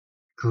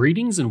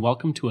Greetings and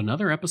welcome to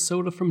another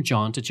episode of From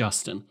John to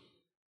Justin.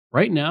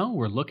 Right now,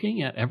 we're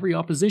looking at every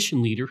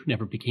opposition leader who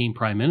never became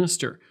Prime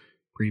Minister.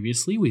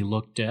 Previously, we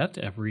looked at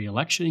every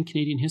election in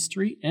Canadian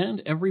history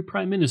and every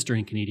Prime Minister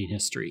in Canadian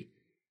history.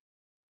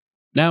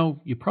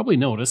 Now, you probably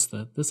noticed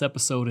that this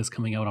episode is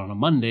coming out on a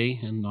Monday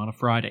and not a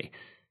Friday.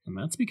 And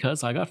that's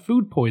because I got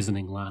food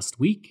poisoning last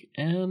week,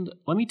 and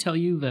let me tell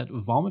you that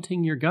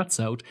vomiting your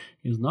guts out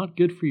is not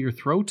good for your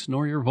throat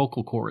nor your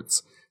vocal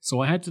cords,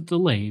 so I had to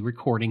delay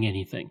recording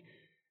anything.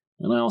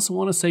 And I also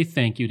want to say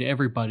thank you to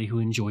everybody who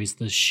enjoys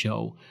this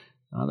show.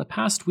 The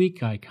past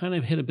week, I kind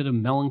of hit a bit of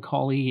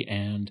melancholy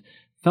and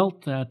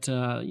felt that,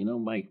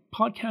 my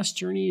podcast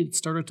journey had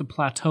started to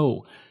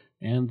plateau.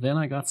 And then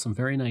I got some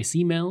very nice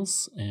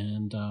emails,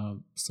 and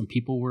some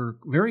people were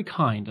very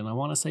kind, and I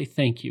want to say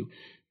thank you,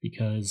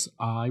 because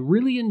I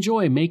really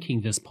enjoy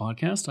making this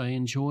podcast. I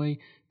enjoy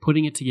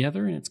putting it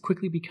together, and it's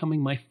quickly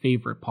becoming my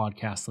favorite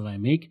podcast that I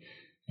make.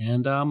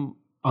 And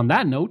on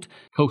that note,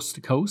 Coast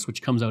to Coast,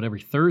 which comes out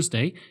every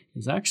Thursday,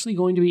 is actually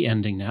going to be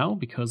ending now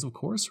because, of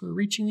course, we're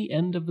reaching the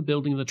end of the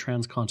building of the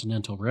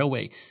Transcontinental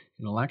Railway.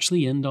 It'll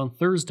actually end on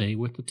Thursday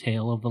with the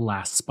tale of the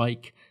last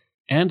spike.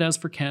 And as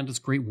for Canada's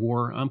Great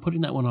War, I'm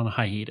putting that one on a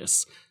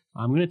hiatus.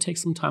 I'm going to take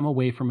some time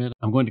away from it.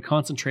 I'm going to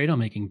concentrate on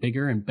making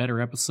bigger and better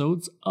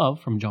episodes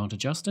of From John to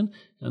Justin,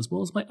 as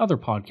well as my other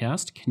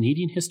podcast,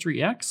 Canadian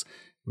History X,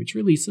 which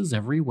releases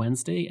every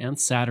Wednesday and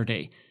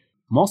Saturday.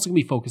 I'm also going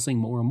to be focusing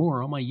more and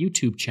more on my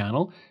YouTube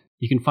channel.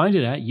 You can find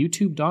it at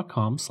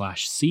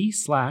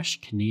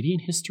youtube.com/c/Canadian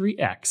History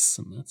X,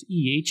 and that's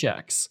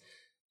EHX.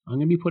 I'm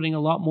going to be putting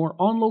a lot more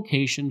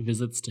on-location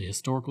visits to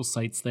historical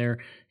sites there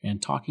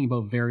and talking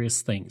about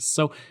various things,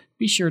 so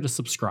be sure to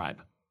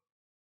subscribe.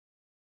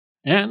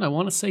 And I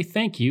want to say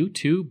thank you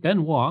to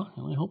Benoit,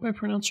 and I hope I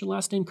pronounced your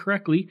last name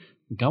correctly,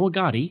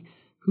 Gawagati,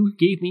 who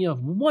gave me a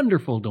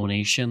wonderful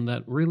donation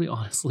that really,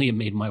 honestly, it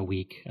made my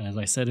week. As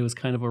I said, it was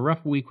kind of a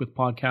rough week with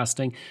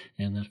podcasting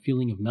and that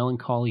feeling of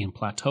melancholy and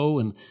plateau,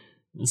 and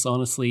this,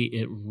 honestly,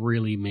 it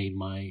really made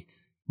my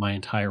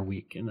entire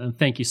week. And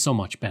thank you so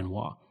much,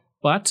 Benoit.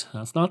 But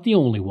that's not the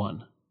only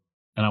one.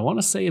 And I want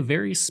to say a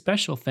very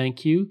special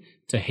thank you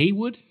to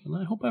Haywood, and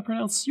I hope I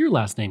pronounced your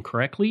last name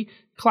correctly,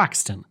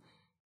 Claxton.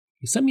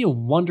 He sent me a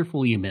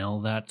wonderful email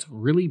that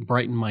really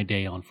brightened my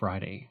day on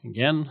Friday.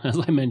 Again, as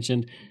I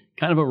mentioned,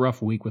 kind of a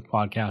rough week with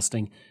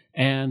podcasting,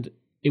 and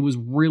it was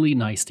really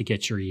nice to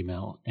get your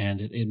email, and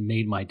it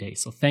made my day.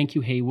 So thank you,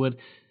 Haywood,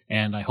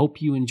 and I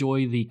hope you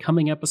enjoy the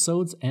coming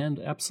episodes, and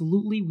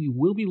absolutely, we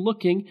will be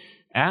looking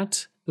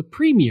at the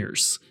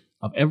premiers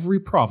of every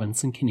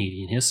province in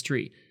Canadian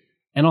history.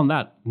 And on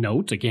that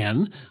note,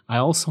 again, I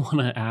also want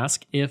to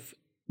ask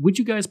would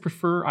you guys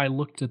prefer I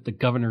looked at the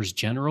Governors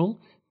General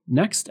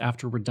next,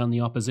 after we're done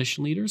the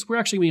opposition leaders? We're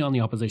actually going to be on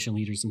the opposition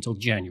leaders until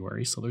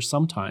January, so there's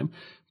some time.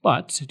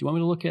 But do you want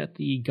me to look at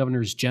the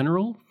Governors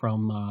General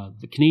from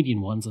the Canadian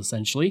ones,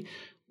 essentially?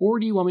 Or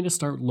do you want me to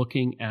start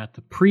looking at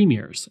the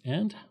premiers?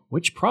 And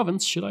which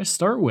province should I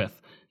start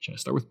with? Should I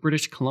start with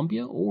British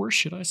Columbia? Or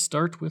should I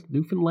start with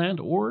Newfoundland?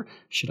 Or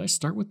should I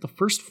start with the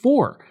first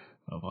four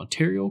of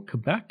Ontario,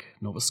 Quebec,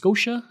 Nova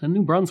Scotia, and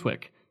New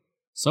Brunswick?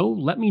 So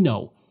let me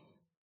know.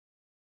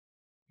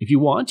 If you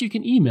want, you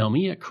can email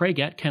me at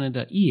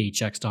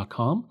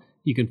craig@canadaehx.com.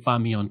 You can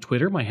find me on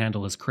Twitter. My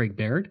handle is Craig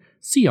Baird,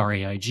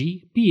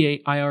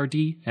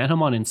 CraigBaird, and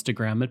I'm on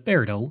Instagram at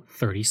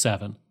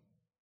Bairdo37.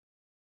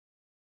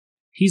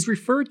 He's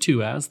referred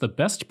to as the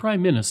best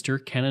Prime Minister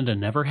Canada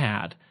never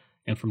had,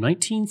 and from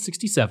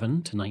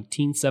 1967 to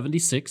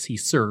 1976 he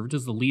served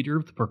as the leader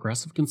of the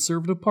Progressive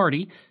Conservative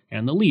Party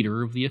and the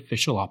leader of the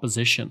official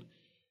opposition.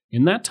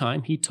 In that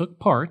time, he took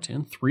part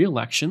in 3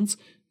 elections,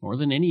 more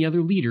than any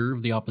other leader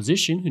of the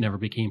opposition who never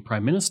became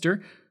Prime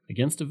Minister,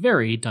 against a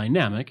very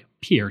dynamic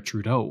Pierre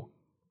Trudeau.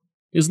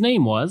 His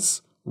name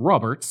was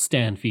Robert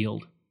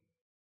Stanfield.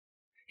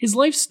 His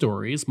life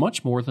story is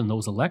much more than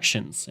those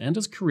elections, and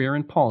his career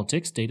in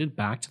politics dated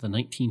back to the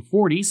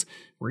 1940s,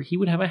 where he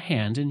would have a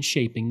hand in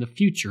shaping the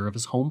future of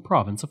his home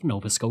province of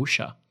Nova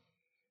Scotia.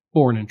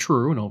 Born in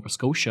Truro, Nova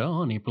Scotia,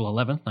 on April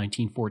 11,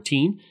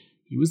 1914,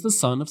 he was the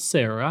son of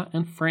Sarah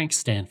and Frank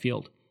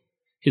Stanfield.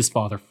 His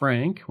father,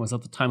 Frank, was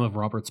at the time of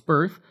Robert's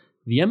birth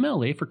the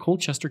MLA for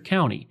Colchester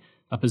County,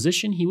 a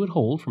position he would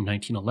hold from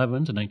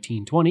 1911 to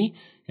 1920,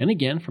 and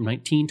again from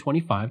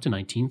 1925 to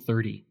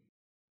 1930.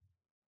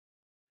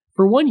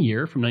 For 1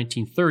 year, from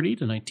 1930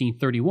 to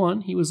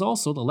 1931, he was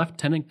also the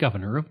Lieutenant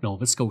Governor of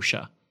Nova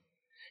Scotia.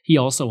 He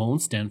also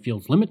owned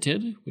Stanfield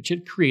Limited, which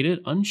had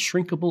created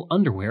unshrinkable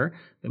underwear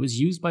that was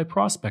used by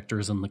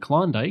prospectors in the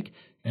Klondike,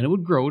 and it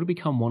would grow to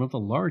become one of the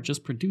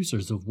largest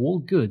producers of wool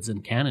goods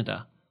in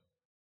Canada.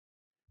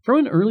 From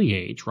an early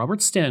age,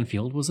 Robert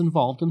Stanfield was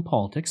involved in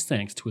politics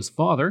thanks to his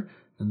father,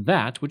 and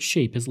that would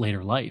shape his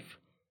later life.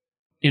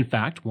 In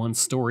fact, one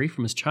story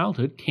from his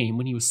childhood came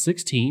when he was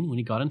 16, when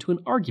he got into an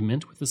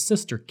argument with his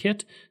sister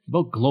Kit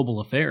about global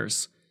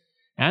affairs.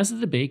 As the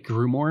debate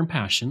grew more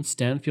impassioned,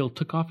 Stanfield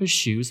took off his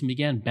shoes and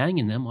began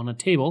banging them on a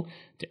table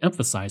to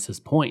emphasize his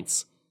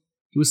points.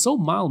 He was so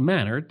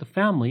mild-mannered, the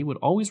family would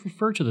always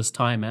refer to this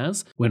time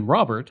as when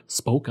Robert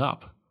spoke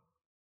up.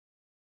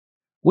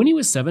 When he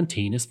was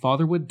 17, his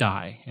father would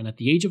die, and at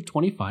the age of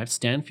 25,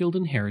 Stanfield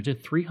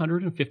inherited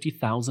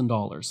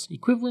 $350,000,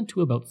 equivalent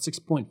to about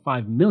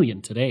 $6.5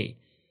 million today.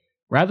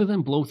 Rather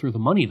than blow through the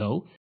money,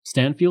 though,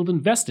 Stanfield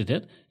invested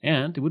it,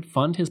 and it would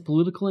fund his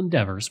political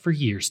endeavors for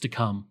years to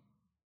come.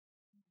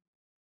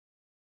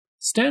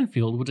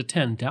 Stanfield would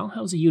attend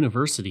Dalhousie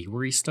University,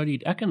 where he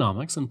studied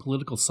economics and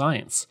political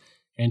science,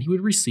 and he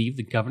would receive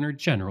the Governor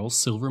General's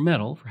Silver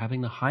Medal for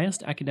having the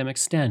highest academic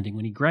standing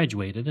when he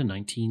graduated in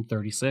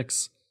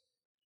 1936.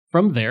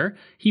 From there,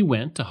 he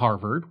went to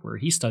Harvard, where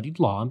he studied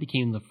law and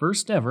became the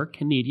first ever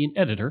Canadian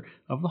editor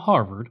of the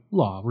Harvard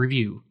Law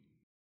Review.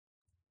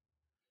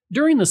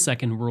 During the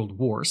Second World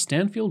War,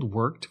 Stanfield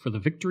worked for the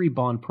Victory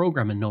Bond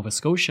program in Nova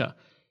Scotia,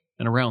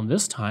 and around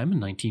this time, in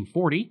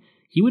 1940,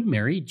 he would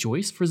marry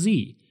Joyce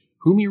Frazee,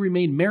 whom he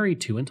remained married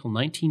to until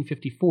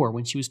 1954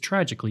 when she was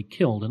tragically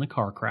killed in a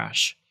car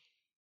crash.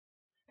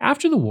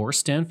 After the war,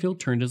 Stanfield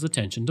turned his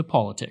attention to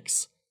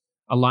politics.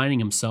 Aligning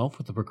himself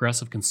with the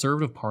Progressive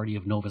Conservative Party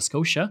of Nova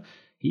Scotia,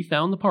 he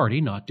found the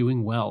party not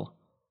doing well.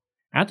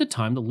 At the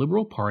time, the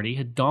Liberal Party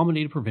had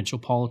dominated provincial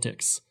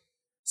politics.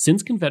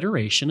 Since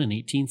Confederation in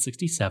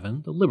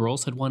 1867, the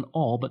Liberals had won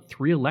all but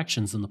 3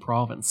 elections in the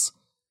province.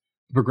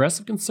 The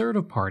Progressive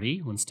Conservative Party,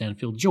 when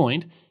Stanfield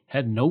joined,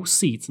 had no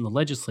seats in the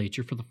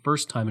legislature for the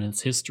first time in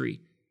its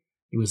history.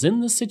 It was in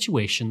this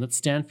situation that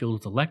Stanfield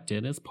was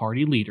elected as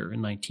party leader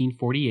in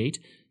 1948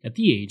 at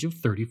the age of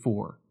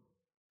 34.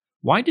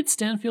 Why did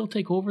Stanfield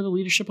take over the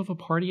leadership of a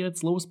party at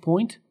its lowest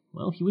point?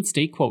 Well, he would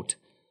state, quote,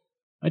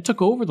 "I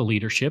took over the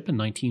leadership in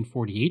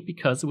 1948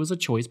 because it was a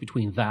choice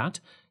between that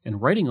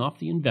and writing off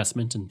the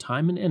investment in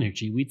time and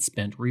energy we'd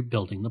spent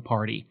rebuilding the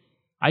party.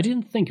 I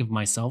didn't think of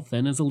myself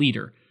then as a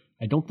leader.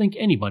 I don't think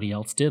anybody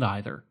else did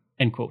either."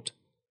 End quote.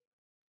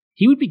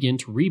 He would begin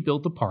to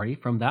rebuild the party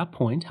from that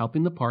point,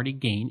 helping the party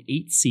gain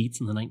 8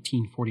 seats in the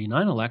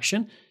 1949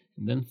 election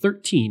and then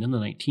 13 in the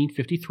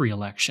 1953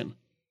 election.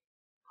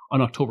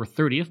 On October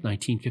 30th,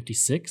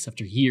 1956,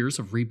 after years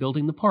of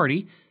rebuilding the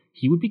party,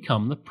 he would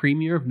become the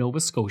Premier of Nova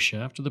Scotia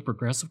after the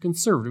Progressive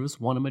Conservatives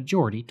won a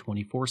majority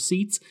 24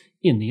 seats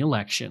in the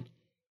election.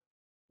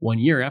 1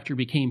 year after he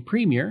became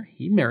Premier,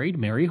 he married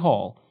Mary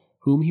Hall,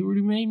 whom he would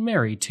remain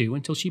married to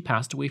until she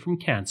passed away from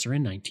cancer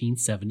in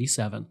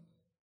 1977.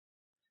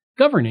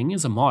 Governing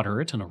as a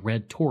moderate and a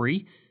red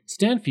Tory,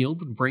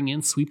 Stanfield would bring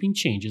in sweeping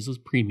changes as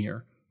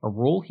Premier, a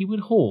role he would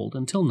hold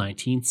until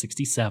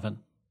 1967.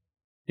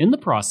 In the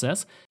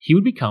process, he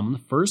would become the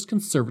first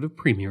Conservative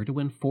Premier to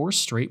win 4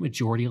 straight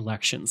majority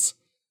elections.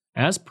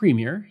 As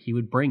Premier, he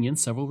would bring in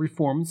several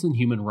reforms in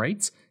human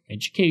rights,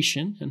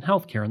 education, and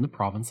healthcare in the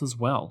province as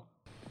well.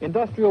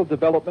 Industrial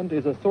development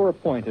is a sore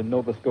point in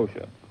Nova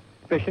Scotia.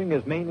 Fishing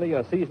is mainly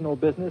a seasonal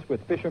business,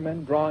 with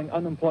fishermen drawing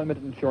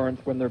unemployment insurance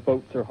when their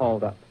boats are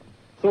hauled up.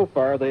 So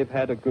far, they've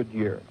had a good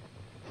year.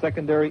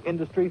 Secondary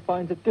industry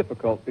finds it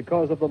difficult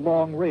because of the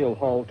long rail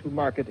haul to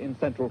market in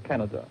central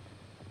Canada.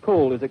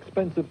 Coal is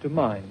expensive to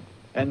mine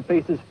and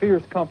faces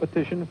fierce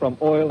competition from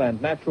oil and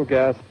natural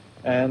gas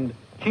and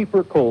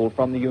cheaper coal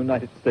from the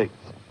United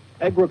States.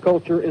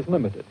 Agriculture is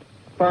limited.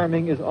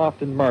 Farming is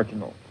often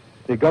marginal.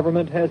 The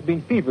government has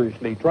been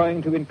feverishly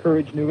trying to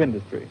encourage new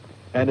industry,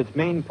 and its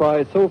main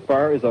prize so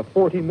far is a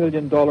 $40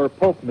 million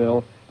pulp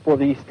mill for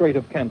the Strait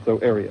of Canso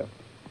area.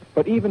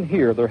 But even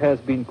here, there has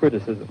been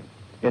criticism.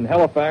 In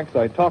Halifax,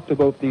 I talked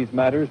about these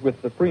matters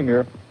with the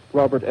Premier,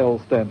 Robert L.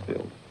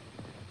 Stanfield.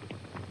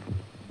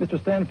 Mr.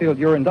 Stanfield,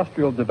 your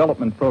industrial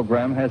development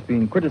program has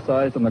been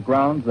criticized on the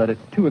grounds that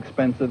it's too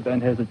expensive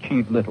and has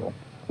achieved little.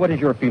 What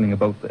is your feeling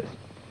about this?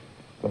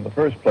 Well, in the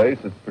first place,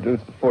 it's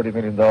produced a $40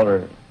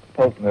 million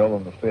pulp mill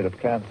in the Strait of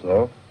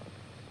Canso.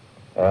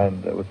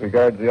 And with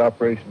regard to the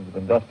operations of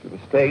industrial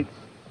estates,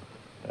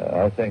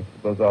 I think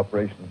those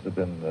operations have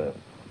been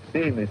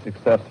exceedingly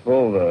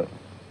successful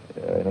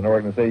in an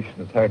organization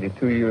that's hardly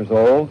 2 years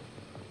old,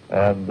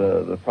 and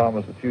the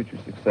promise of future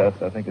success,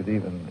 I think, is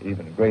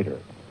even greater.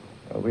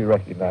 We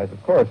recognize,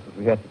 of course, that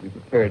we have to be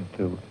prepared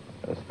to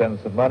spend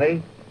some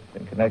money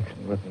in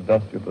connection with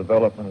industrial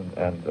development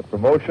and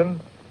promotion,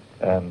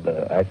 and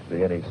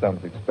actually any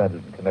sums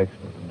expended in connection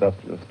with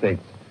industrial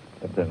estates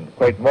have been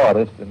quite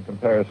modest in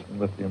comparison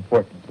with the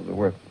importance of the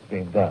work that's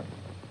being done.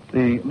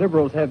 The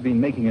Liberals have been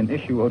making an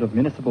issue out of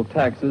municipal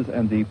taxes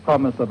and the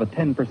promise of a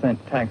 10%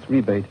 tax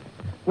rebate.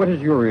 What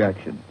is your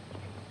reaction?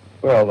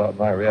 Well,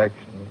 my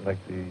reaction, like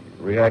the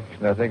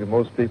reaction I think of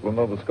most people in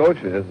Nova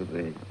Scotia, is that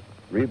the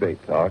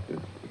rebate talk is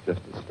just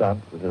a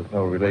stunt that has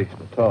no relation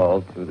at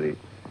all to the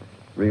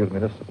real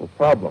municipal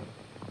problem.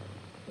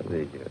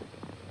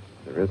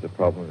 There is a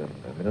problem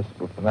in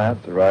municipal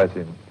finance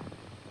arising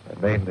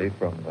mainly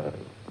from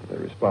the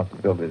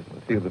responsibilities in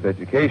the field of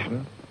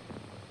education.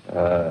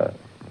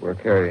 We're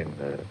carrying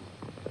a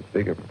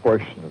bigger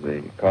proportion of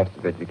the cost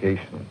of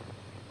education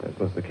as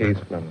was the case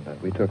when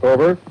we took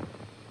over,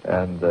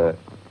 and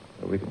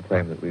we can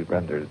claim that we've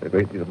rendered a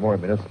great deal more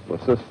municipal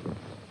assistance,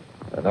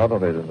 not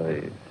only than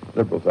the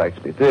Liberals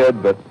actually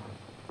did, but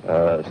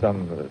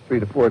some 3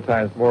 to 4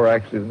 times more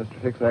actually than Mr.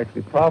 Hicks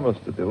actually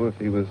promised to do if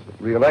he was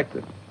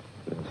reelected.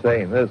 But in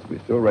saying this, we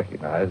still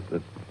recognize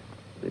that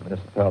the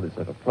municipalities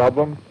have a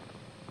problem,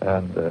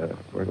 and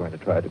we're going to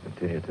try to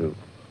continue to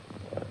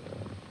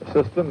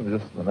assist them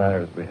just in the manner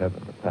as we have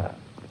in the past.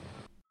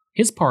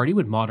 His party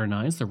would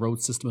modernize the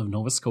road system of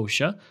Nova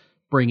Scotia,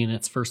 bring in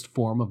its first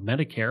form of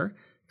Medicare,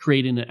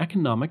 create an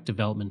economic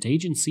development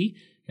agency,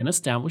 and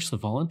establish the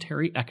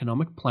Voluntary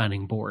Economic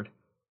Planning Board.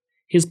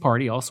 His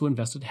party also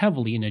invested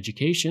heavily in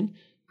education,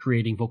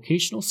 creating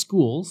vocational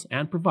schools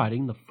and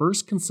providing the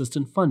first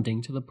consistent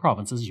funding to the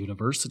province's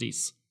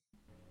universities.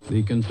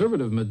 The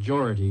Conservative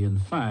majority, in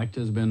fact,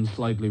 has been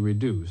slightly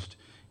reduced.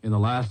 In the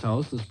last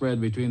House, the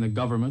spread between the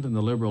government and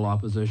the Liberal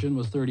opposition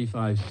was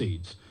 35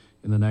 seats.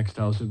 In the next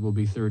House, it will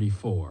be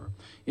 34.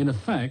 In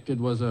effect, it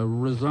was a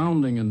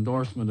resounding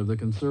endorsement of the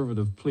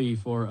Conservative plea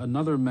for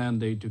another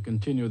mandate to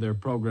continue their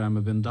program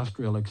of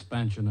industrial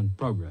expansion and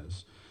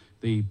progress.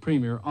 The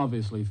Premier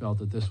obviously felt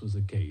that this was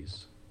the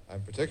case.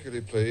 I'm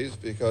particularly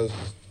pleased because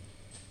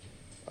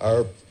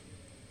our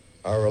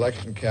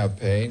election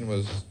campaign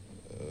was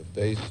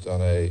based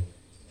on a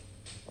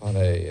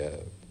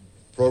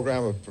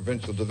program of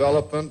provincial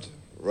development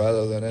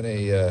rather than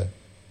any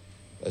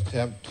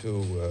attempt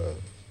to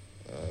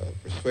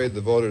persuade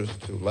the voters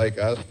to like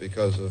us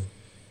because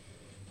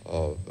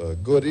of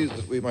goodies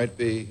that we might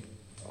be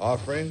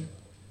offering.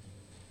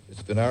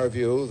 It's been our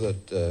view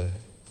that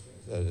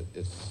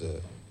it's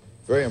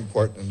very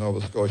important in Nova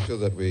Scotia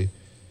that we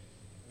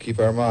keep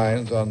our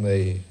minds on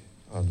the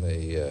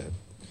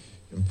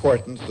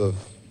importance of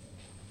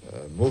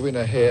moving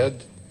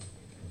ahead,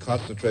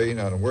 concentrating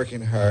on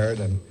working hard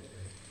and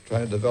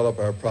trying to develop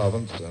our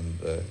province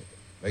and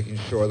making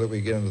sure that we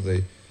get into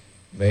the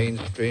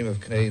mainstream of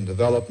Canadian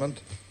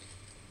development.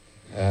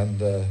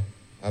 And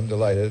I'm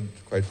delighted,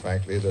 quite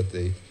frankly, that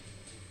the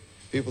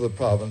people of the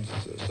province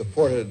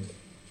supported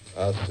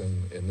us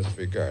in this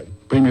regard.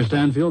 Premier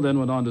Stanfield then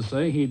went on to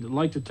say he'd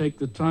like to take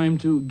the time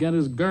to get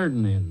his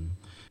garden in.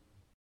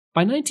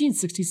 By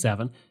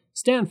 1967,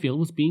 Stanfield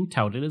was being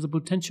touted as a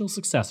potential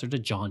successor to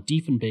John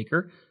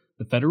Diefenbaker,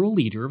 the federal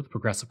leader of the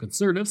Progressive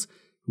Conservatives,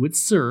 who had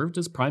served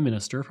as Prime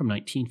Minister from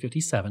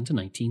 1957 to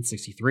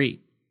 1963.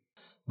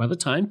 By the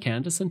time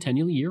Canada's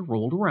centennial year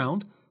rolled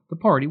around, the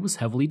party was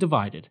heavily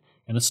divided,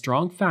 and a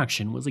strong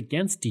faction was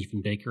against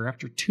Diefenbaker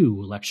after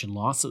 2 election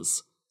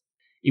losses.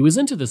 It was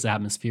into this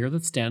atmosphere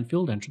that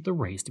Stanfield entered the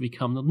race to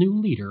become the new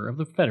leader of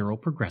the federal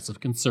Progressive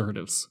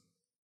Conservatives.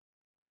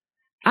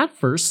 At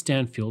first,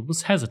 Stanfield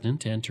was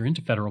hesitant to enter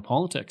into federal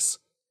politics.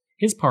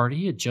 His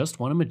party had just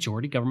won a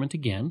majority government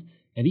again,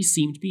 and he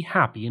seemed to be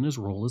happy in his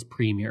role as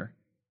Premier.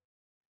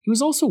 He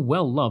was also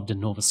well loved in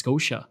Nova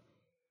Scotia.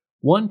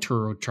 One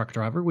tour road truck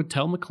driver would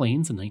tell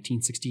Maclean's in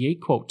 1968,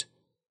 quote,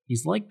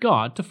 "He's like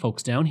God to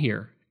folks down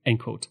here," end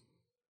quote.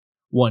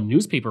 One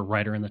newspaper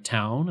writer in the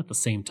town at the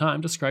same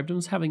time described him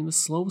as having the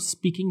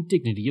slow-speaking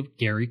dignity of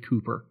Gary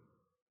Cooper.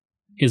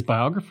 His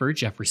biographer,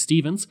 Jeffrey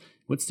Stevens,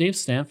 would say of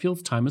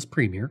Stanfield's time as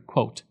Premier,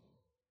 quote,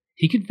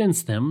 "He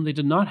convinced them they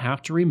did not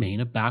have to remain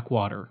a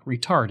backwater,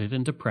 retarded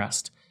and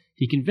depressed.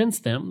 He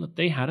convinced them that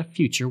they had a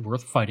future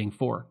worth fighting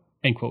for,"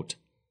 end quote.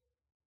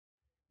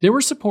 There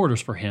were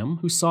supporters for him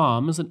who saw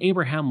him as an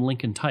Abraham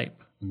Lincoln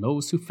type, and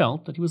those who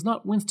felt that he was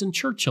not Winston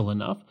Churchill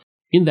enough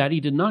in that he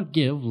did not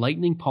give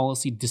lightning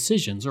policy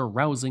decisions or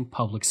rousing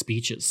public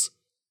speeches.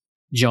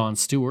 John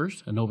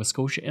Stewart, a Nova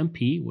Scotia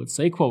MP, would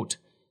say, quote,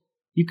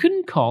 "You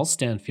couldn't call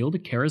Stanfield a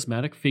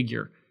charismatic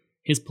figure.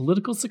 His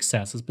political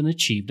success has been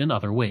achieved in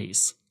other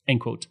ways,"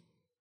 end quote.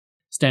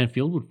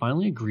 Stanfield would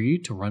finally agree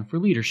to run for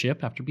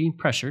leadership after being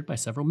pressured by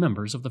several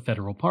members of the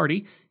federal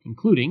party,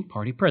 including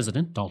party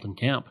president Dalton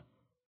Camp.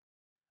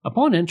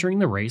 Upon entering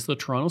the race, the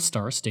Toronto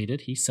Star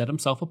stated he set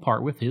himself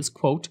apart with his,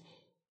 quote,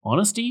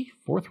 "honesty,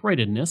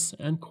 forthrightedness,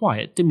 and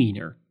quiet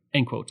demeanor,"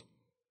 end quote.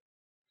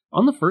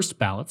 On the first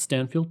ballot,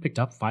 Stanfield picked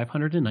up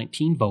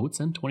 519 votes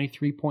and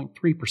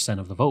 23.3%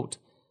 of the vote.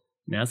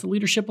 And as the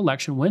leadership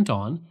election went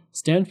on,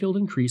 Stanfield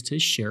increased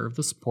his share of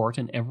the support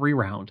in every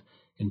round,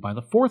 and by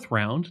the 4th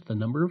round, the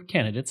number of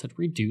candidates had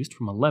reduced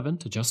from 11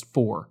 to just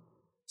 4.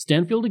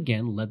 Stanfield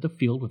again led the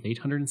field with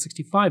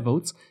 865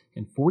 votes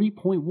and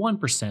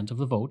 40.1% of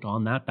the vote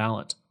on that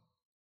ballot.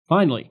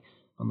 Finally,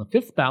 on the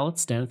 5th ballot,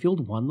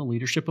 Stanfield won the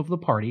leadership of the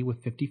party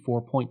with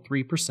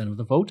 54.3% of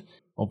the vote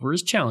over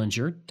his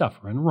challenger,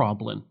 Dufferin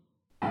Roblin.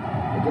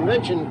 The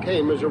convention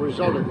came as a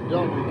result of the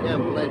Dalton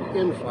Camp-led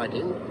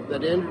infighting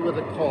that ended with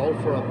a call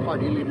for a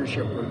party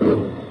leadership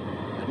review.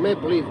 At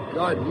Maple Leaf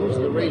Gardens,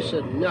 the race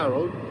had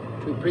narrowed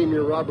to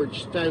Premier Robert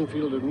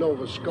Stanfield of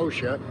Nova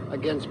Scotia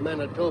against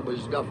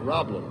Manitoba's Duff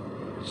Roblin.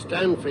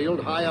 Stanfield,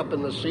 high up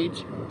in the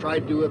seats,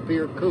 tried to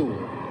appear cool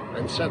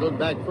and settled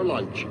back for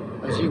lunch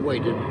as he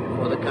waited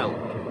for the count.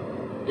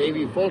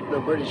 Davy Fulton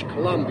of British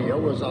Columbia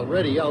was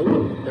already out.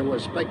 There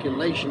was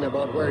speculation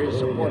about where his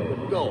support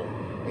would go.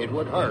 It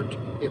would hurt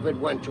if it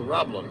went to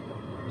Roblin.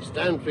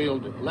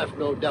 Stanfield left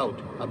no doubt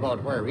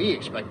about where he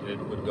expected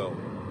it would go.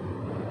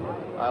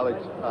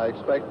 I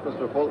expect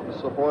Mr. Fulton's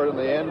support in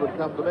the end would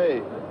come to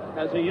me.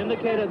 Has he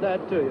indicated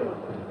that to you?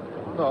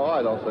 No,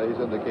 I don't say he's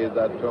indicated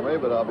that to me,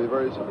 but I'll be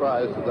very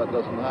surprised if that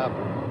doesn't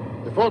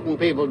happen. The Fulton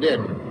people did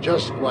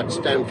just what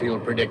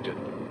Stanfield predicted.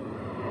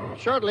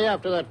 Shortly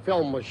after that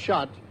film was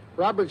shot,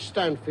 Robert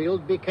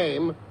Stanfield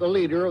became the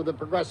leader of the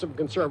Progressive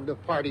Conservative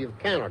Party of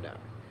Canada.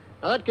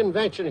 Now, that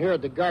convention here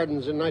at the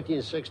Gardens in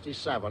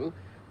 1967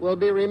 will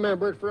be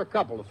remembered for a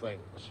couple of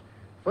things.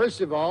 First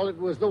of all, it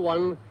was the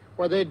one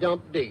where they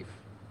dumped Deef.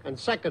 And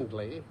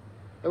secondly,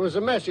 there was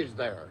a message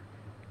there.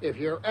 If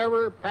you're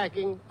ever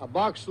packing a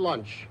box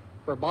lunch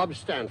for Bob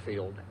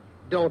Stanfield,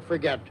 don't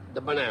forget the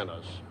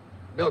bananas.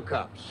 Bill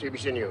Copps,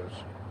 CBC News.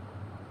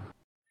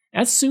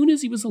 As soon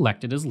as he was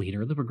elected as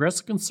leader, the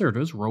Progressive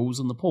Conservatives rose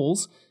in the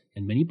polls,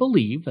 and many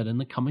believed that in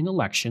the coming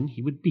election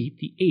he would beat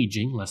the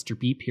aging Lester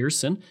B.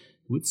 Pearson,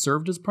 who had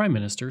served as Prime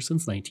Minister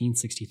since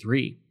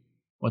 1963.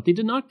 What they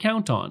did not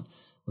count on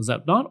was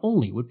that not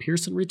only would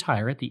Pearson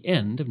retire at the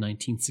end of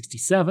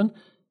 1967,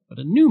 but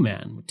a new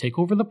man would take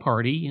over the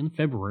party in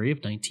February of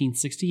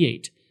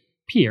 1968,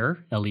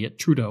 Pierre Elliott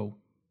Trudeau.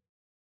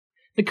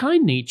 The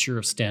kind nature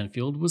of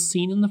Stanfield was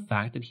seen in the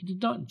fact that he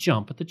did not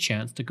jump at the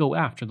chance to go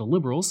after the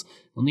Liberals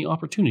when the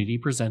opportunity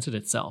presented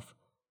itself.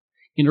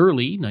 In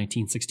early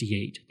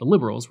 1968, the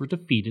Liberals were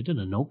defeated in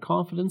a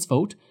no-confidence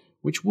vote,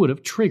 which would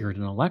have triggered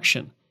an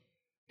election.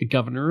 The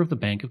governor of the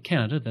Bank of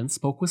Canada then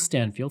spoke with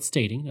Stanfield,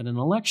 stating that an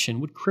election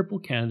would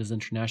cripple Canada's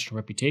international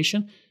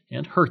reputation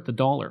and hurt the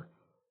dollar.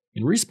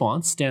 In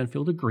response,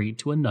 Stanfield agreed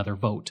to another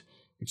vote,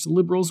 which the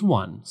Liberals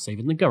won,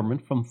 saving the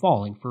government from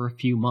falling for a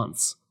few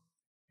months.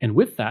 And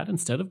with that,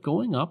 instead of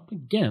going up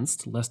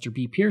against Lester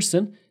B.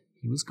 Pearson,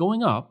 he was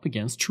going up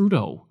against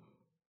Trudeau.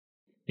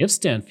 If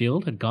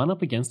Stanfield had gone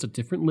up against a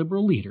different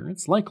Liberal leader,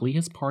 it's likely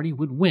his party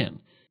would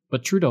win,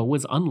 but Trudeau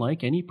was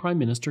unlike any Prime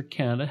Minister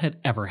Canada had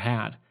ever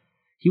had.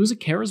 He was a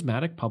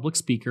charismatic public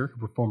speaker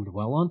who performed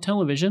well on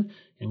television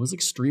and was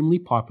extremely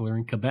popular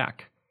in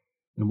Quebec.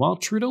 And while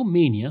Trudeau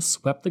mania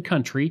swept the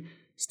country,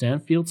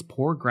 Stanfield's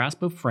poor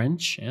grasp of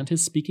French and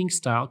his speaking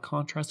style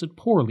contrasted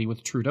poorly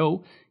with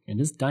Trudeau and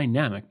his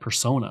dynamic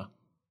persona.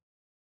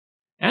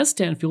 As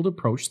Stanfield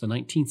approached the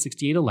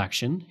 1968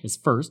 election, his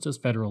first as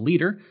federal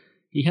leader,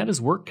 he had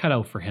his work cut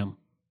out for him.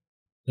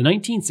 The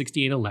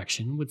 1968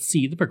 election would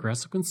see the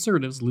Progressive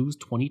Conservatives lose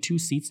 22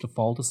 seats to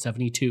fall to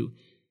 72.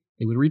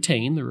 They would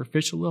retain their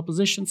official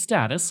opposition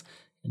status,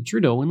 and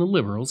Trudeau and the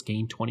Liberals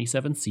gained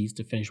 27 seats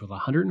to finish with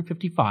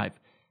 155,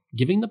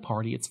 giving the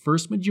party its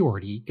first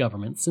majority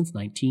government since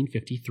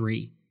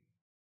 1953.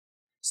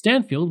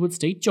 Stanfield would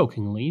state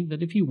jokingly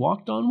that if he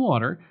walked on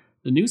water,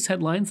 the news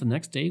headlines the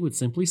next day would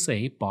simply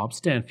say, "Bob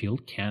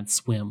Stanfield can't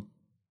swim."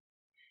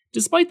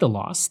 Despite the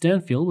loss,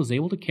 Stanfield was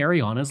able to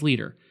carry on as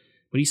leader,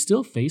 but he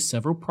still faced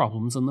several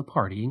problems in the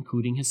party,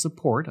 including his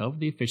support of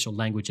the Official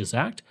Languages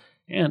Act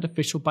and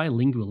official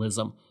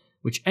bilingualism,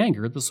 which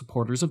angered the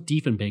supporters of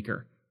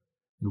Diefenbaker.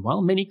 And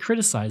while many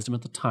criticized him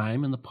at the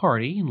time in the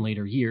party, in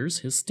later years,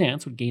 his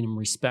stance would gain him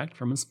respect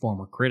from his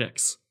former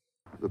critics.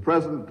 The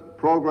present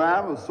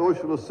program of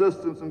social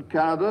assistance in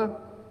Canada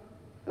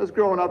has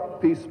grown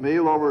up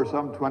piecemeal over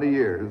some 20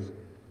 years.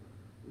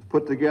 It's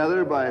put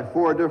together by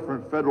 4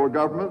 different federal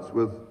governments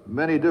with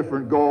many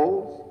different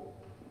goals.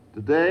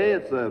 Today,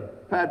 it's a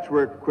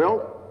patchwork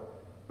quilt,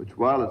 which,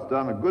 while it's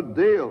done a good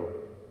deal,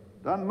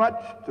 done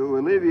much to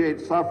alleviate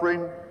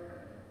suffering,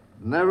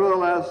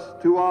 nevertheless,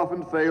 too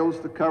often fails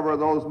to cover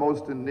those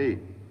most in need.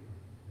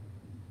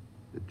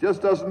 It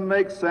just doesn't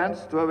make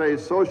sense to have a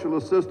social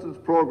assistance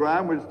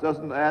program which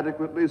doesn't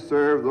adequately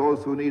serve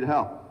those who need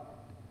help.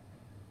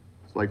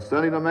 It's like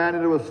sending a man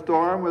into a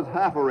storm with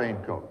half a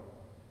raincoat.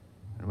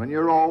 And when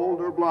you're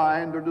old or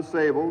blind or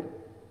disabled,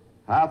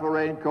 half a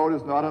raincoat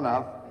is not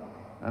enough,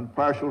 and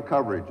partial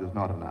coverage is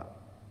not enough.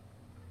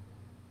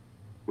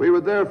 We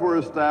would therefore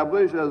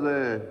establish as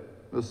an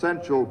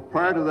essential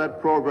part of that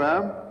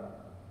program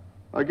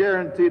a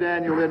guaranteed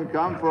annual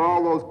income for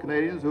all those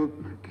Canadians who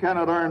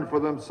cannot earn for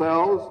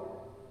themselves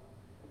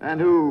and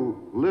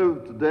who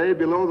live today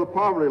below the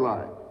poverty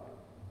line.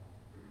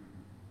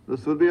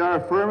 This would be our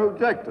firm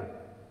objective,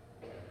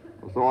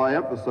 although I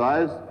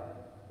emphasize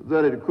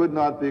that it could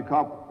not be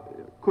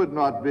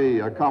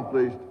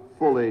accomplished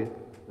fully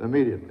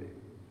immediately.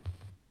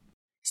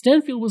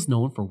 Stanfield was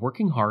known for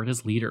working hard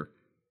as leader.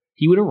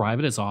 He would arrive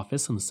at his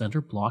office in the center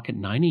block at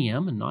 9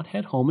 a.m. and not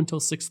head home until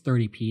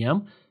 6:30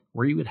 p.m.,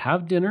 where he would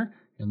have dinner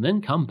and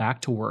then come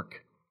back to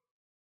work.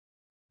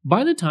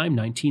 By the time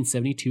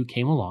 1972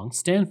 came along,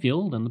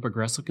 Stanfield and the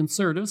Progressive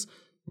Conservatives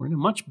were in a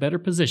much better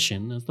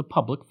position as the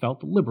public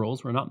felt the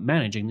Liberals were not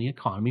managing the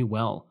economy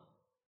well.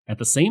 At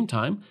the same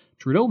time,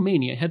 Trudeau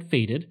mania had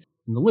faded,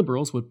 and the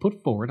Liberals would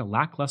put forward a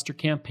lackluster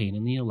campaign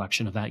in the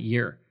election of that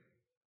year.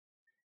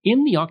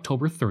 In the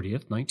October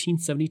 30th,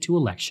 1972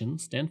 election,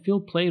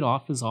 Stanfield played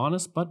off his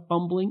honest but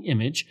bumbling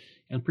image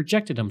and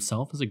projected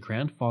himself as a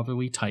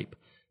grandfatherly type,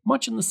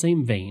 much in the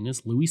same vein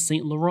as Louis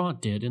St. Laurent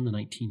did in the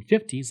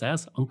 1950s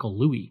as Uncle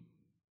Louis.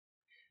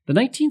 The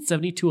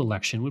 1972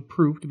 election would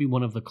prove to be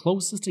one of the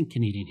closest in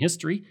Canadian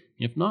history,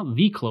 if not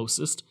the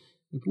closest,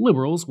 with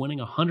Liberals winning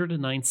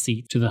 109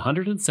 seats to the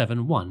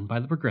 107 won by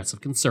the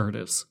Progressive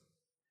Conservatives.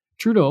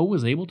 Trudeau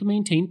was able to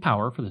maintain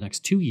power for the next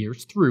 2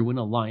 years through an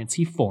alliance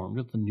he formed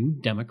with the New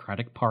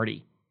Democratic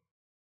Party.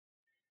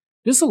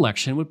 This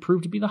election would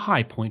prove to be the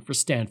high point for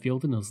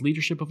Stanfield in his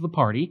leadership of the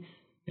party,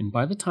 and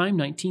by the time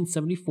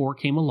 1974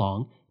 came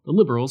along, the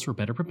Liberals were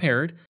better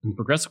prepared, and the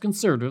Progressive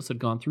Conservatives had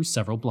gone through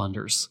several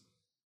blunders.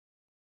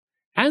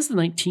 As the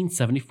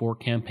 1974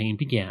 campaign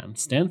began,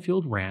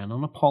 Stanfield ran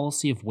on a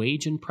policy of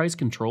wage and price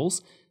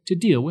controls to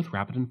deal with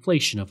rapid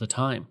inflation of the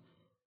time.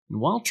 And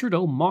while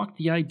Trudeau mocked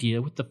the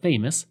idea with the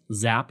famous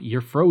 "Zap,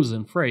 you're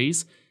frozen"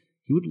 phrase,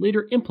 he would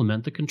later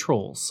implement the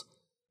controls.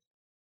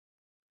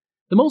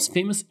 The most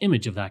famous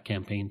image of that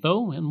campaign,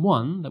 though, and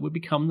one that would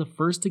become the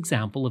first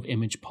example of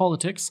image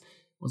politics,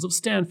 was of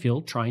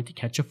Stanfield trying to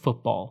catch a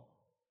football.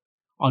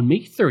 On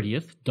May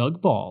 30th,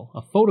 Doug Ball,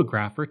 a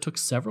photographer, took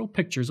several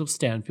pictures of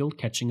Stanfield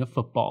catching a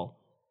football.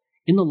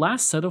 In the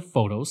last set of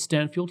photos,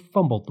 Stanfield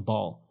fumbled the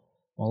ball.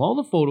 While all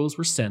the photos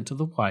were sent to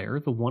the wire,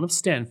 the one of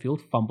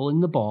Stanfield fumbling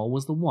the ball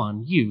was the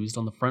one used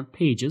on the front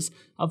pages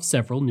of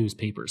several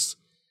newspapers.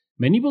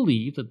 Many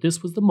believe that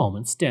this was the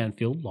moment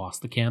Stanfield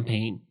lost the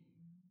campaign.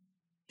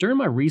 During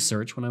my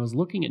research, when I was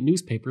looking at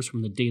newspapers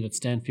from the day that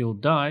Stanfield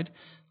died,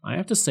 I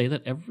have to say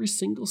that every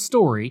single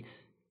story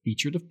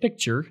featured a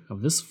picture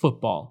of this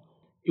football.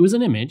 It was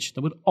an image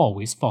that would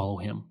always follow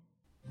him.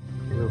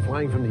 We were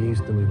flying from the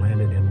east and we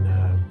landed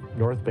in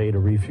North Bay to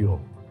refuel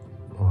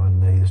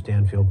on the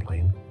Stanfield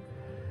plane.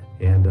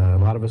 And a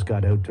lot of us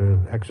got out to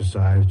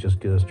exercise, just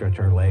to stretch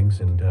our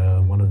legs, and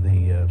one of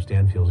the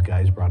Stanfield's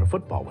guys brought a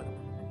football with him.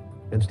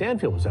 And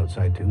Stanfield was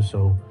outside too,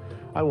 so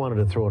I wanted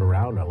to throw it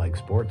around. I like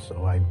sports,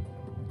 so I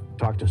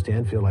talked to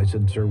Stanfield. I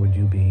said, "Sir, would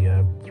you be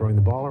throwing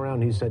the ball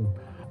around?" He said,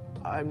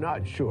 "I'm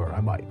not sure,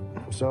 I might."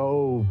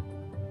 So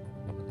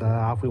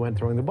off we went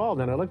throwing the ball.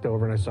 Then I looked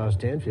over and I saw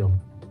Stanfield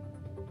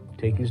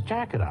take his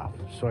jacket off.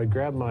 So I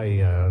grabbed my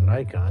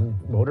Nikon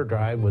motor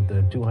drive with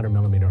the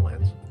 200mm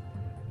lens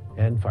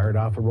and fired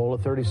off a roll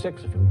of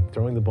 36 of him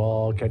throwing the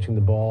ball, catching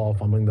the ball,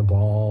 fumbling the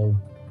ball,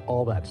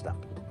 all that stuff.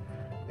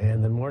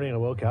 And the morning I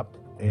woke up,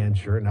 and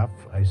sure enough,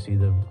 I see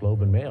the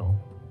Globe and Mail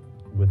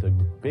with a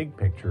big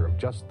picture of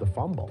just the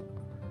fumble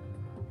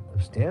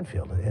of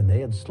Stanfield, and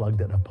they had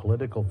slugged it a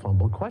political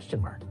fumble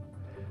question mark.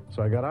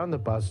 So I got on the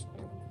bus,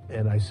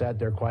 and I sat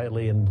there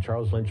quietly, and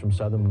Charles Lynch from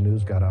Southern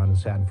News got on and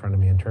sat in front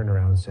of me and turned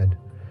around and said,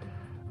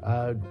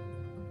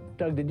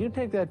 "Doug, did you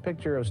take that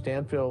picture of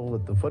Stanfield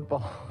with the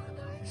football?"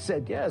 I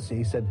said, "Yes."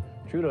 He said,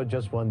 "Trudeau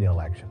just won the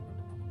election."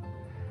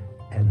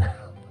 And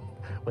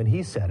when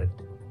he said it,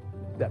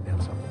 that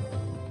meant something.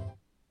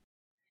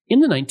 In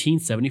the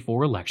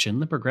 1974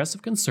 election, the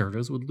Progressive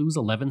Conservatives would lose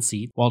 11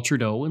 seats, while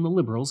Trudeau and the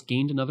Liberals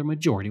gained another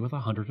majority with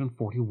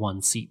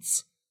 141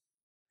 seats.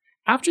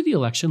 After the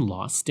election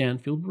loss,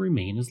 Stanfield would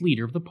remain as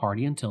leader of the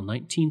party until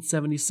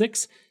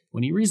 1976,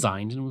 when he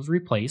resigned and was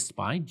replaced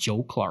by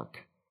Joe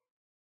Clark.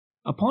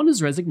 Upon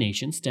his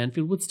resignation,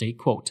 Stanfield would state,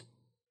 quote,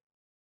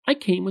 "I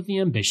came with the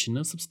ambition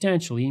of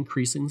substantially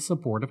increasing the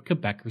support of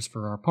Quebecers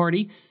for our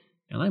party,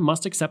 and I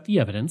must accept the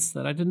evidence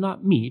that I did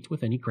not meet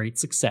with any great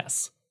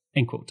success."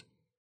 End quote.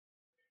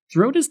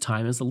 Throughout his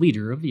time as the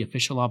leader of the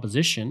official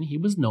opposition, he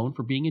was known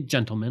for being a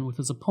gentleman with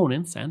his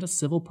opponents and a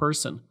civil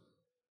person.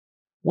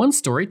 One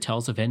story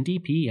tells of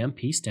NDP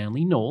MP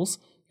Stanley Knowles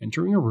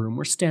entering a room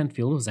where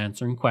Stanfield was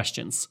answering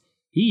questions.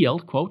 He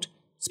yelled, quote,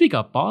 "Speak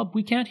up, Bob,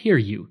 we can't hear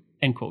you,"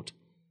 end quote.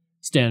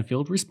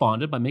 Stanfield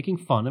responded by making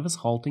fun of his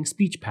halting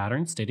speech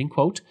pattern, stating,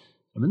 quote,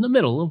 "I'm in the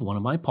middle of one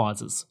of my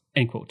pauses,"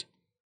 end quote.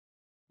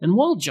 And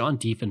while John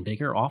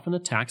Diefenbaker often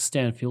attacked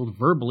Stanfield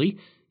verbally,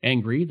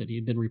 angry that he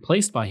had been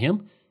replaced by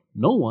him,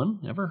 no one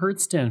ever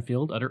heard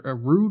Stanfield utter a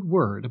rude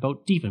word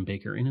about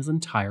Diefenbaker in his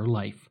entire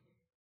life.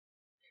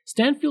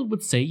 Stanfield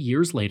would say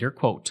years later,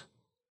 quote,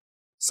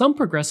 "Some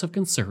progressive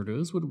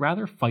conservatives would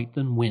rather fight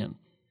than win.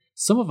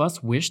 Some of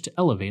us wish to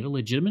elevate a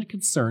legitimate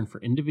concern for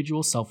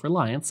individual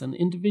self-reliance and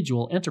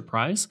individual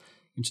enterprise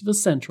into the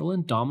central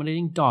and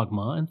dominating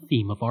dogma and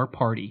theme of our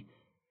party.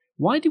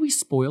 Why do we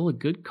spoil a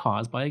good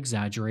cause by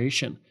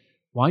exaggeration?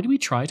 Why do we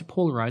try to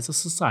polarize a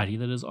society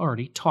that is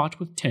already taut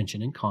with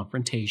tension and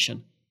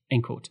confrontation?"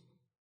 End quote.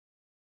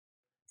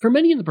 For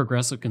many in the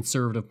Progressive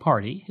Conservative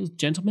Party, his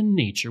gentleman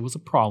nature was a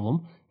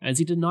problem, as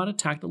he did not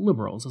attack the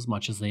Liberals as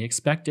much as they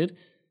expected,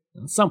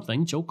 and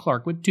something Joe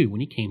Clark would do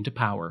when he came to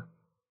power.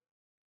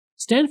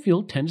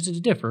 Stanfield tended to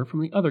differ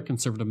from the other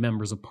Conservative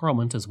members of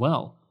Parliament as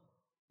well.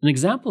 An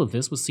example of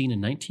this was seen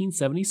in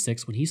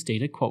 1976 when he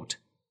stated, quote,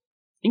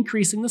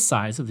 "Increasing the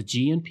size of the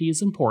GNP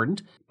is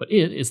important, but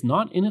it is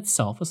not in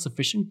itself a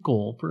sufficient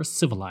goal for a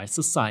civilized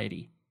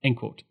society." End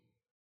quote.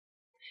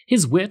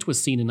 His wit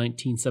was seen in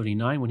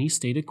 1979 when he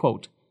stated,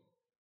 quote,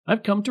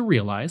 "I've come to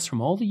realize from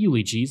all the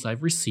eulogies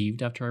I've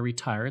received after I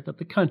retired that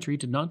the country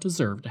did not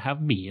deserve to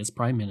have me as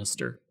Prime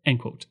Minister." End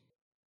quote.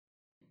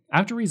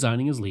 After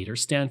resigning as leader,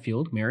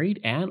 Stanfield married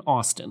Anne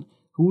Austin,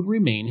 who would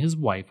remain his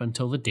wife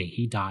until the day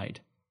he died.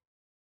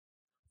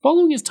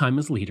 Following his time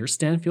as leader,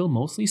 Stanfield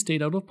mostly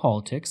stayed out of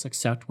politics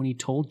except when he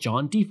told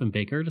John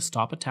Diefenbaker to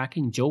stop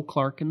attacking Joe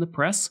Clark in the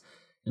press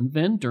and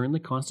then during the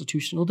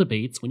constitutional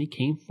debates when he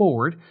came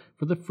forward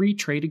for the Free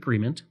Trade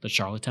Agreement, the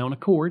Charlottetown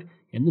Accord,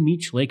 and the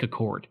Meech Lake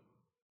Accord.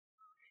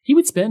 He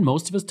would spend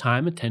most of his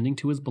time attending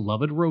to his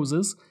beloved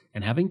roses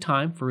and having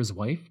time for his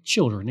wife,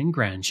 children, and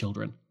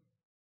grandchildren.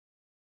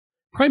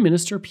 Prime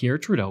Minister Pierre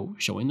Trudeau,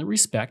 showing the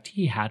respect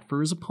he had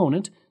for his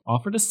opponent,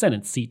 offered a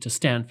Senate seat to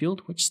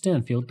Stanfield, which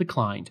Stanfield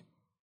declined.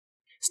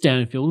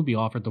 Stanfield would be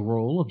offered the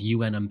role of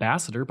UN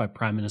ambassador by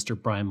Prime Minister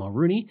Brian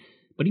Mulroney,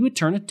 but he would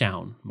turn it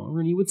down.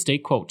 Mulroney would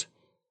state, quote,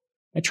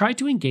 "I tried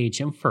to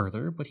engage him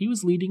further, but he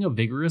was leading a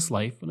vigorous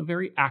life and a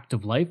very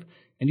active life,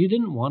 and he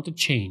didn't want to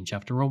change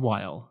after a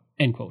while."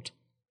 End quote.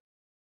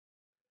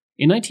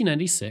 In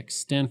 1996,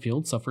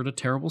 Stanfield suffered a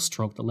terrible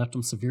stroke that left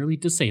him severely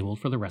disabled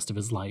for the rest of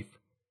his life.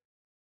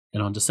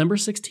 And on December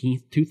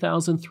 16,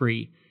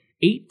 2003,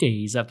 8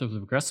 days after the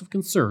Progressive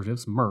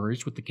Conservatives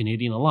merged with the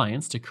Canadian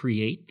Alliance to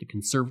create the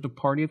Conservative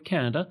Party of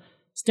Canada,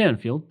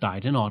 Stanfield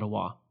died in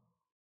Ottawa.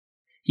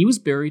 He was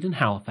buried in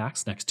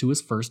Halifax next to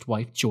his first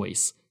wife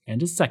Joyce and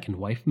his second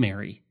wife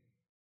Mary.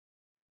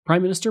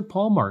 Prime Minister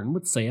Paul Martin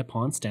would say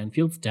upon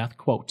Stanfield's death,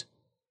 quote,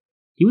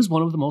 "He was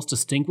one of the most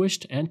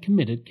distinguished and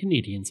committed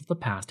Canadians of the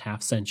past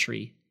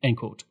half-century." End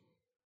quote.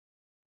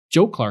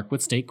 Joe Clark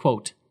would state,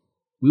 quote,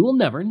 "We will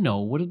never know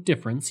what a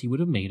difference he would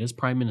have made as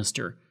Prime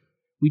Minister.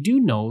 We do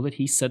know that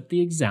he set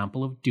the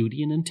example of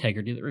duty and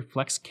integrity that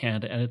reflects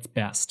Canada at its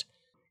best.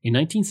 In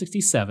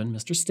 1967,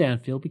 Mr.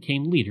 Stanfield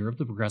became leader of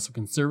the Progressive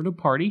Conservative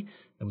Party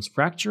that was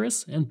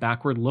fractious and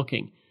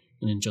backward-looking,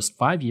 and in just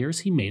 5 years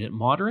he made it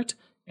moderate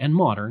and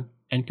modern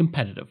and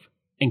competitive."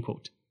 End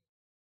quote.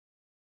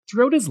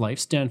 Throughout his life,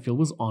 Stanfield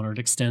was honored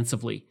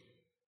extensively.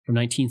 From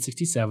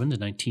 1967 to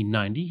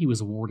 1990, he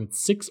was awarded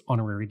 6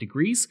 honorary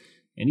degrees,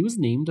 and he was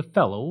named a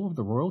Fellow of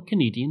the Royal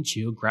Canadian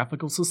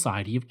Geographical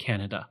Society of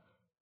Canada.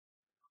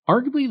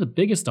 Arguably the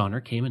biggest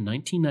honor came in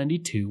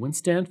 1992 when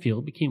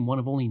Stanfield became one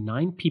of only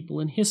 9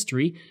 people in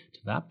history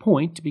to that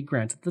point to be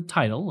granted the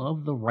title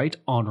of the Right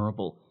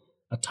Honourable,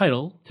 a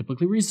title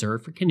typically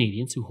reserved for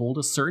Canadians who hold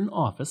a certain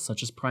office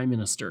such as Prime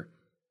Minister.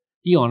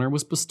 The honour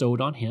was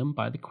bestowed on him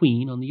by the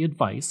Queen on the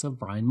advice of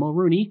Brian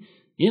Mulroney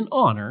in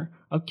honour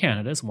of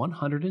Canada's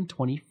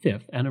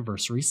 125th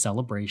anniversary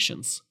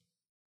celebrations.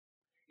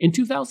 In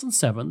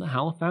 2007, the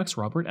Halifax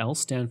Robert L.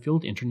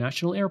 Stanfield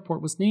International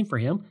Airport was named for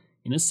him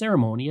in a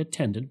ceremony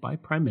attended by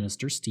Prime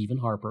Minister Stephen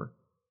Harper.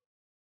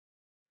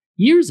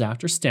 Years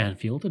after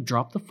Stanfield had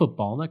dropped the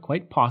football that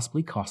quite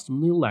possibly cost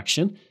him the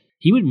election,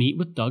 he would meet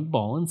with Doug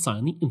Ball and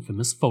sign the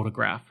infamous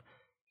photograph.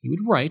 He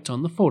would write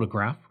on the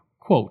photograph,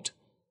 quote,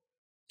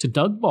 "To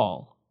Doug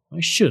Ball, I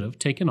should have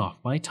taken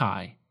off my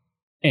tie."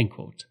 End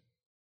quote.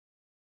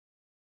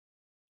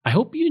 I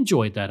hope you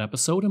enjoyed that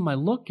episode and my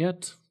look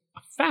at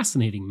a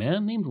fascinating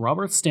man named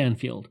Robert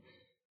Stanfield.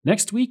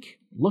 Next week,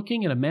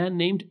 looking at a man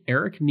named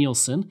Eric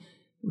Nielsen,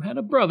 who had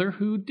a brother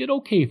who did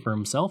okay for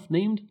himself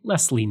named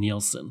Leslie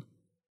Nielsen.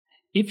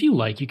 If you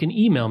like, you can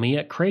email me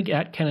at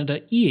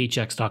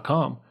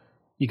craig@canadaehx.com.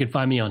 You can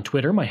find me on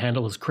Twitter. My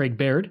handle is Craig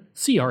Baird,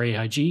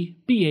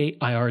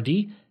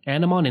 CraigBaird,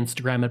 and I'm on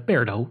Instagram at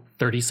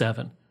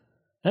Bairdo37.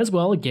 As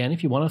well, again,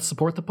 if you want to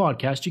support the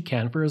podcast, you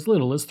can for as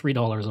little as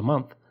 $3 a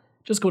month.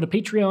 Just go to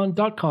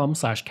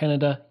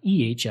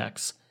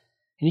patreon.com/CanadaEHX.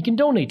 And you can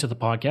donate to the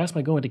podcast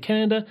by going to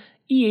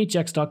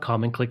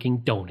CanadaEHX.com and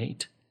clicking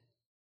Donate.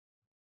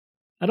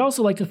 I'd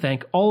also like to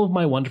thank all of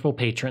my wonderful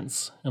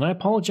patrons, and I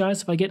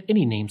apologize if I get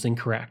any names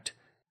incorrect.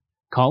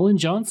 Colin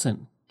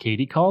Johnson,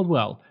 Katie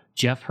Caldwell,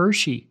 Jeff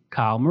Hershey,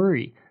 Kyle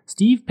Murray,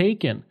 Steve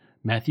Pakin,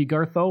 Matthew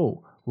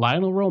Gartho,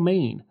 Lionel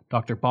Romaine,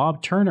 Dr.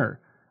 Bob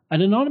Turner,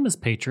 an anonymous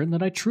patron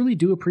that I truly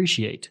do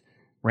appreciate,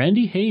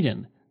 Randy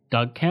Hayden,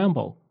 Doug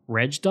Campbell,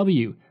 Reg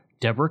W.,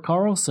 Deborah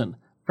Carlson,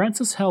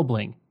 Francis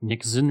Helbling,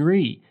 Nick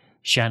Zinri,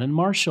 Shannon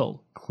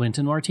Marshall,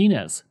 Clinton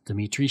Martinez,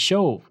 Dimitri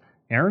Chauve,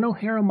 Aaron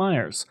O'Hara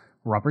Myers,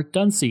 Robert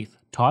Dunseith,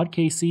 Todd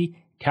Casey,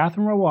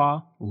 Catherine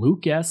Rawa,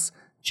 Luke S.,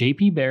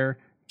 JP Bear,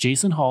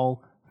 Jason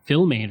Hall,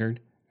 Phil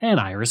Maynard, and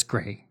Iris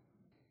Gray.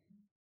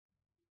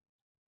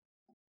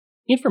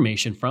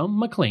 Information from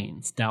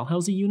Maclean's,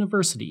 Dalhousie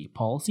University,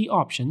 Policy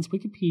Options,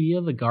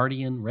 Wikipedia, The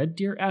Guardian, Red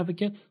Deer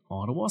Advocate,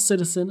 Ottawa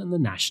Citizen, and the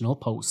National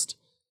Post.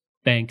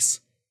 Thanks,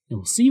 and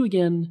we'll see you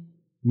again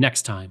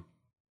next time.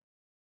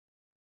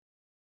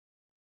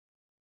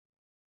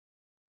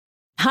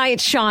 Hi,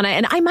 it's Shauna,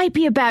 and I might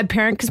be a bad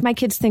parent because my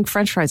kids think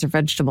French fries are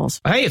vegetables.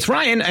 Hey, it's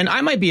Ryan, and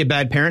I might be a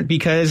bad parent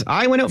because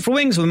I went out for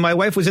wings when my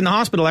wife was in the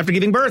hospital after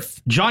giving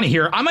birth. Johnny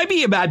here. I might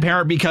be a bad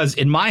parent because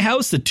in my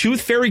house, the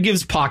tooth fairy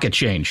gives pocket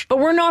change. But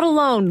we're not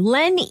alone.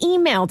 Len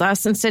emailed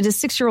us and said his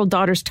 6-year-old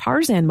daughter's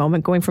Tarzan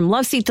moment going from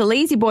love seat to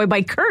lazy boy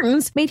by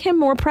curtains made him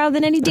more proud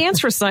than any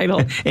dance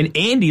recital. And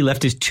Andy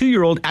left his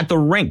 2-year-old at the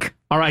rink.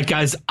 All right,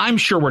 guys, I'm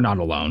sure we're not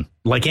alone.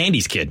 Like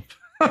Andy's kid.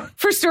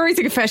 For stories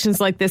and confessions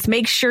like this,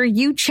 make sure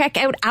you check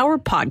out our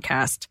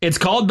podcast. It's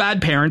called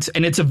Bad Parents,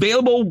 and it's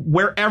available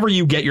wherever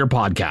you get your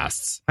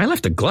podcasts. I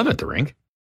left a glove at the rink.